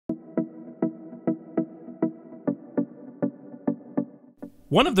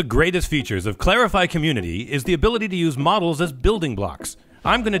One of the greatest features of Clarifai Community is the ability to use models as building blocks.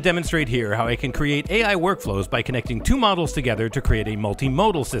 I'm going to demonstrate here how I can create AI workflows by connecting two models together to create a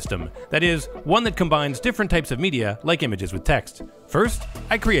multimodal system. That is, one that combines different types of media, like images with text. First,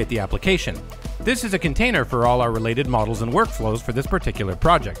 I create the application. This is a container for all our related models and workflows for this particular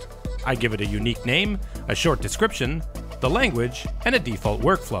project. I give it a unique name, a short description, the language, and a default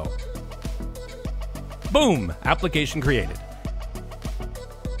workflow. Boom! Application created.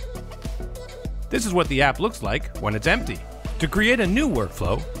 This is what the app looks like when it's empty. To create a new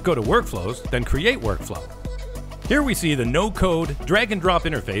workflow, go to Workflows, then Create Workflow. Here we see the no-code, drag-and-drop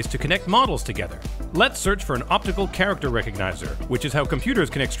interface to connect models together. Let's search for an optical character recognizer, which is how computers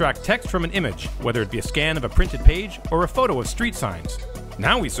can extract text from an image, whether it be a scan of a printed page or a photo of street signs.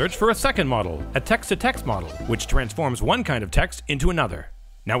 Now we search for a second model, a text-to-text model, which transforms one kind of text into another.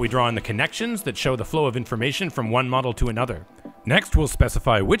 Now we draw in the connections that show the flow of information from one model to another. Next, we'll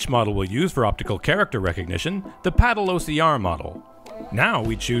specify which model we'll use for optical character recognition, the paddle OCR model. Now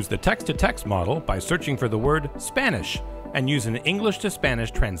we choose the text-to-text model by searching for the word Spanish and use an English to Spanish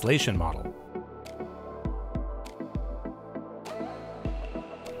translation model.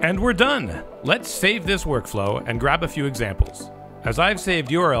 And we're done! Let's save this workflow and grab a few examples, as I've saved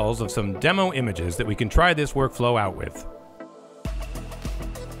URLs of some demo images that we can try this workflow out with.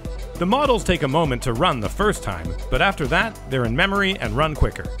 The models take a moment to run the first time, but after that, they're in memory and run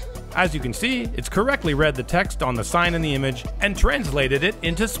quicker. As you can see, it's correctly read the text on the sign in the image and translated it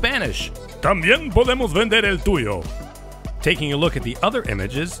into Spanish. También podemos vender el tuyo. Taking a look at the other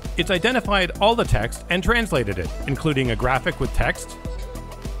images, it's identified all the text and translated it, including a graphic with text,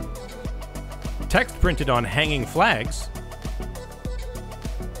 text printed on hanging flags,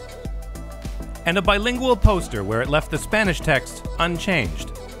 and a bilingual poster where it left the Spanish text unchanged.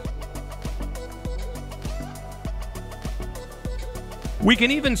 We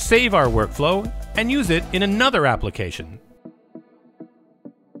can even save our workflow and use it in another application.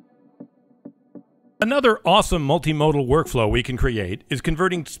 Another awesome multimodal workflow we can create is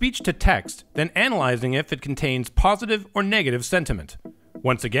converting speech to text, then analyzing if it contains positive or negative sentiment.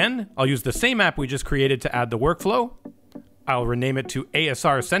 Once again, I'll use the same app we just created to add the workflow. I'll rename it to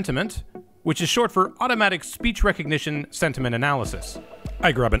ASR Sentiment, which is short for Automatic Speech Recognition Sentiment Analysis.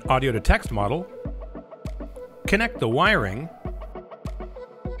 I grab an audio to text model, connect the wiring,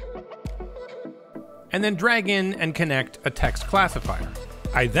 and then drag in and connect a text classifier.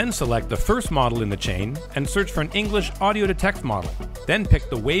 I then select the first model in the chain and search for an English audio to text model, then pick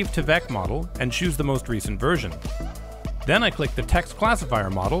the Wave to Vec model and choose the most recent version. Then I click the text classifier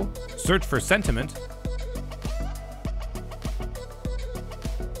model, search for sentiment,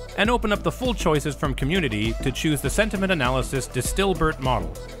 and open up the full choices from Community to choose the Sentiment Analysis Distilbert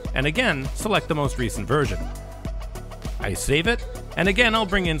model, and again, select the most recent version. I save it, and again I'll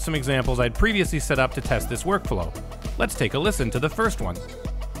bring in some examples I'd previously set up to test this workflow. Let's take a listen to the first one.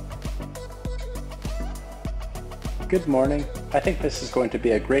 Good morning. I think this is going to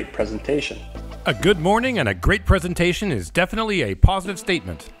be a great presentation. A good morning and a great presentation is definitely a positive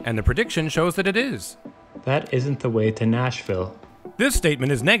statement, and the prediction shows that it is. That isn't the way to Nashville. This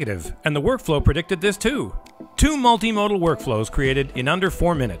statement is negative, and the workflow predicted this too. 2 multimodal workflows created in under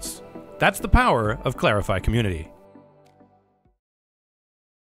 4 minutes. That's the power of Clarifai Community.